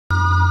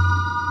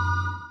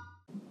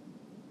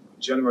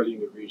generally in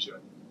the region,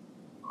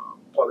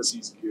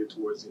 policies geared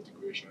towards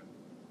integration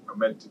are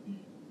meant to be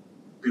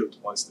built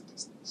on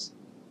statistics.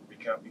 We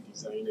can't be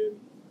designing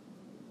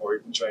or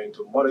even trying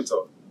to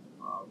monitor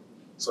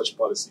such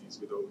policies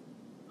without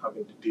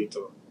having the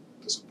data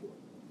to support.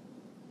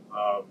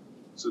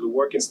 So the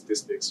work in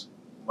statistics,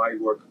 my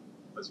work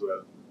as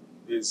well,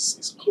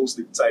 is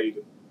closely tied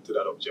to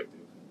that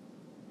objective,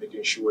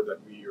 making sure that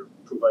we are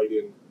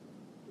providing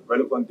the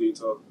relevant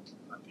data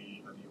at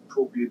the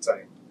appropriate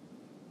time,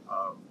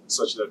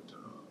 such that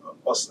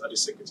us at the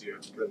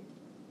Secretariat can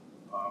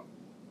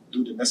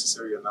do the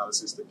necessary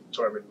analysis to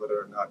determine whether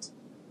or not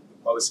the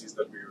policies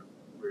that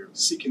we're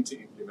seeking to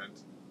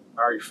implement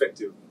are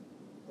effective,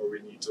 or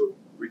we need to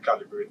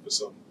recalibrate for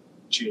some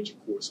change in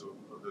course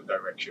of the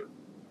direction.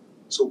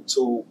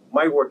 So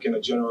my work in a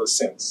general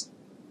sense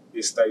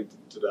is tied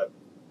to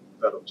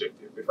that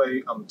objective. If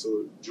I am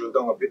to drill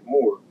down a bit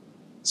more,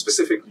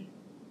 specifically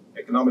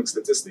economic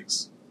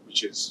statistics,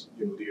 which is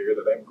the area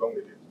that I'm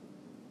grounded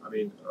in. I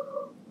mean,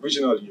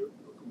 regionally,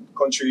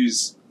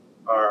 countries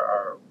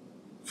are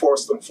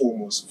first and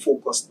foremost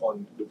focused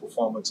on the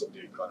performance of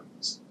their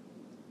economies.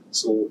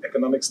 So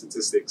economic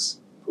statistics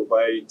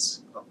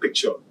provides a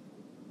picture,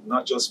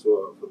 not just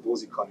for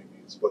those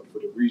economies, but for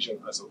the region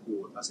as a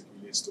whole, as it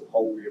relates to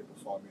how we are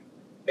performing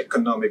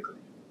economically.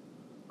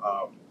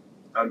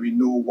 And we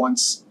know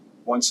once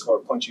our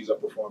countries are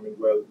performing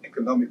well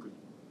economically,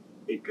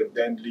 it can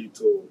then lead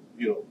to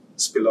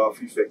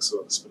spill-off effects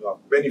or spill-off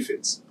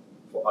benefits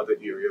for other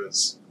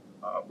areas,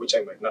 which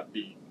I might not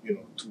be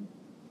too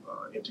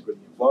integrally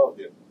involved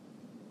in.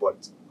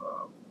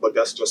 But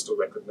that's just to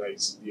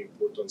recognize the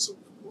importance of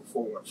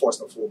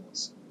first and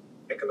foremost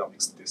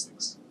economic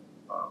statistics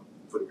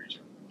for the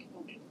region.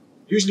 Okay.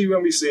 Usually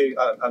when we say,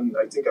 and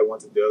I think I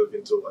want to delve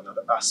into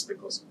another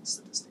aspect of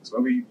statistics,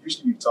 when we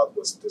usually talk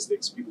about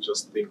statistics, people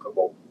just think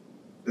about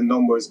the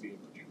numbers being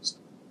produced.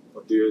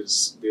 But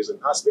there's an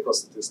aspect of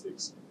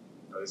statistics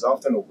that is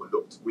often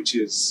overlooked, which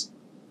is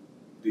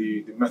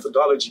the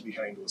methodology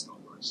behind those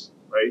numbers,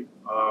 right?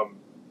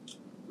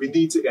 We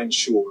need to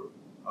ensure,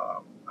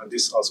 and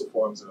this also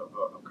forms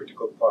a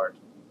critical part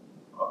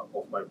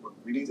of my work,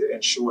 we need to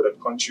ensure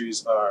that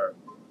countries are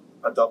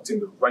adopting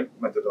the right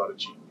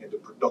methodology in the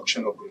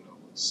production of their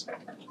numbers.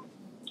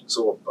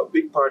 So a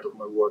big part of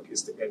my work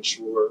is to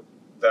ensure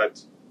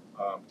that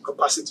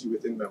capacity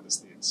within member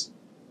states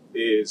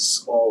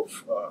is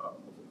of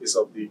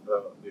the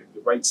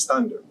right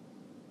standard,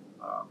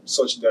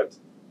 such that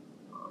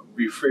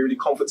we're fairly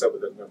comfortable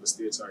that member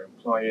states are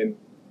employing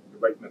the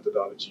right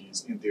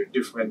methodologies in their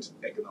different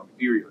economic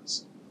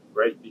areas,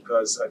 right?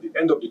 Because at the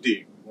end of the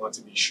day, we want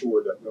to be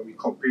sure that when we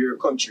compare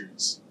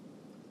countries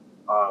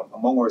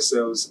among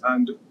ourselves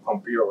and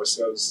compare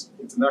ourselves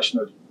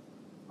internationally,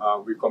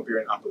 we're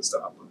comparing apples to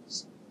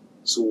apples.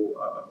 So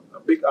a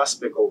big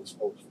aspect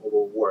of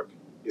our work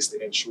is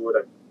to ensure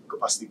that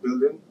capacity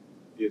building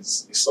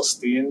is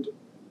sustained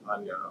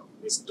and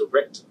is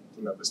direct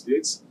to member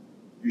states.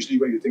 Usually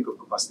when you think of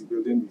capacity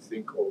building, you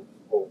think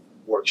of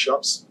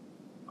workshops,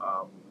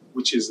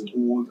 which is an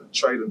old,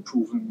 tried and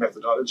proven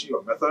methodology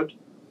or method.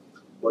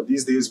 But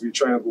these days we're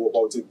trying to go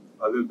about it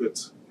a little bit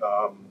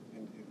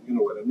in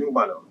a new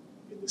manner,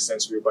 in the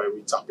sense whereby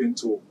we tap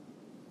into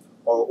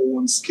our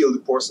own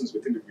skilled persons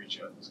within the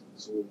region.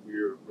 So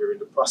we're in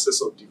the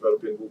process of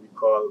developing what we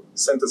call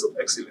centers of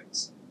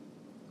excellence.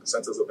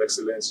 Centers of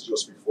excellence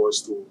just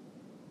refers to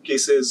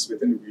cases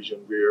within the region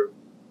where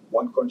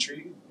one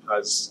country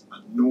has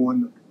a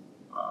known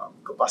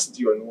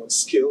capacity or known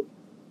skill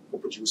for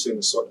producing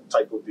a certain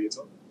type of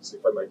data. So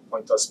if I might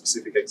point to a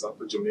specific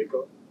example,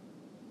 Jamaica,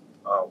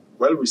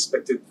 well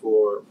respected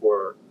for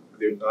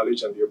their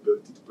knowledge and their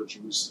ability to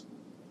produce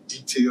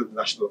detailed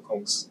national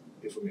accounts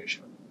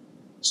information.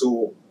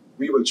 So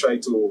we will try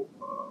to,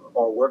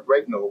 our work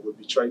right now will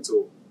be trying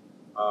to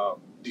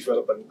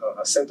develop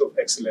a center of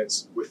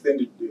excellence within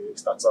the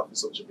Stats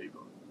Office of Jamaica,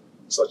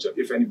 such that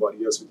if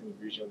anybody else within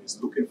the region is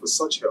looking for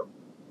such help,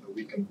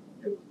 we can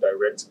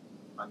direct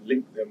and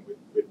link them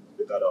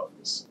with that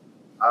office.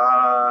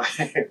 A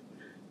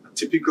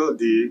typical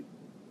day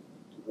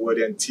would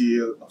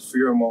entail a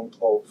fair amount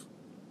of,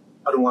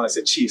 I don't want to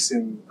say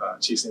chasing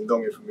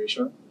down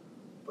information,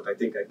 but I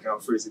think I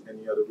can't phrase it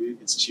any other way.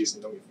 It's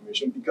chasing down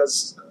information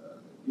because,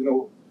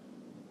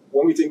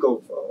 when we think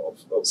of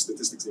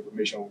statistics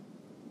information,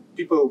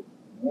 people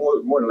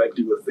more than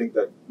likely will think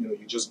that,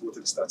 you just go to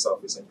the stats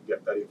office and you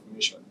get that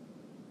information.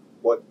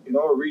 But in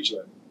our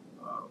region,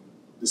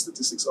 the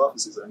statistics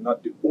offices are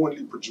not the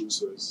only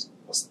producers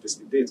of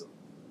statistic data.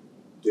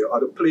 There are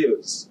other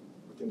players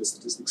within the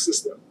statistics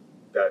system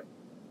that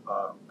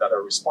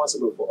are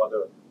responsible for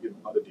other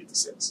data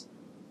sets.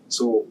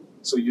 So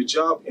your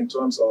job in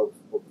terms of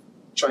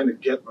trying to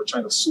get or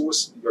trying to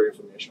source your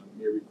information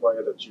may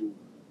require that you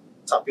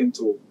tap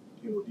into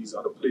these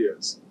other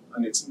players,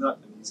 and it's not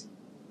an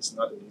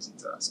easy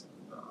task.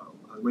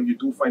 And when you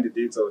do find the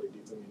data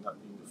may not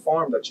be in the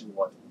form that you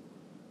want,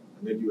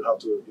 and then you have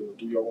to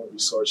do your own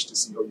research to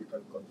see how you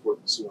can convert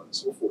and so on and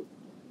so forth.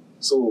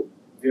 So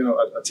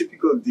a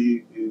typical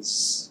day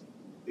is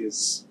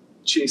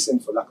chasing,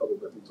 for lack of a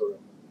better term,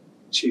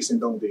 chasing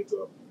down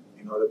data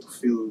in order to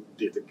fill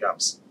data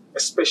gaps,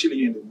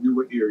 especially in the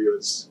newer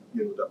areas,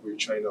 that we're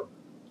trying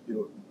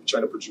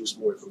to produce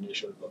more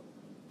information about.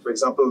 For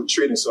example,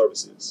 trading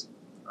services.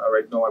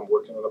 Right now, I'm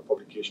working on a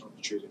publication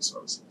of trading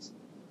services,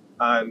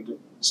 and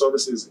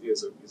services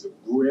is a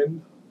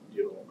growing,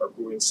 a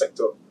growing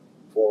sector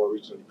for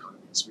regional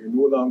economies. We're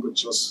no longer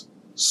just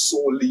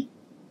solely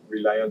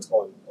reliant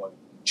on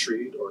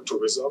trade or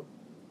tourism.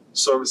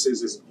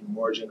 Services is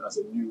emerging as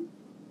a new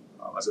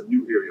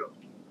area.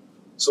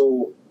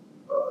 So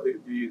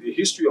the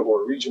history of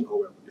our region,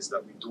 however, is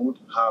that we don't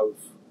have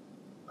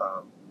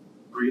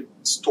great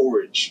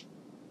storage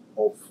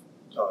of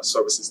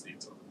services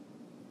data.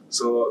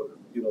 So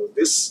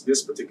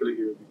this particular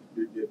area,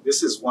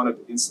 this is one of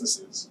the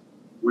instances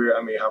where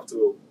I may have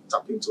to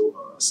tap into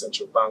a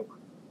central bank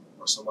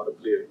or some other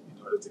player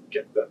in order to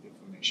get that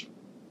information.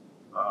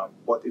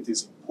 But it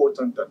is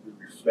important that we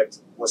reflect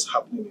what's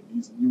happening in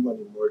these new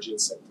and emerging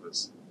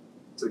sectors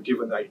to give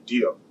an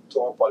idea to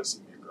our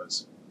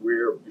policymakers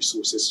where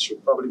resources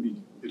should probably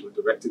be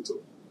directed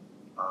to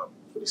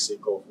for the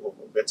sake of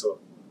a better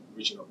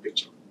regional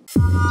picture.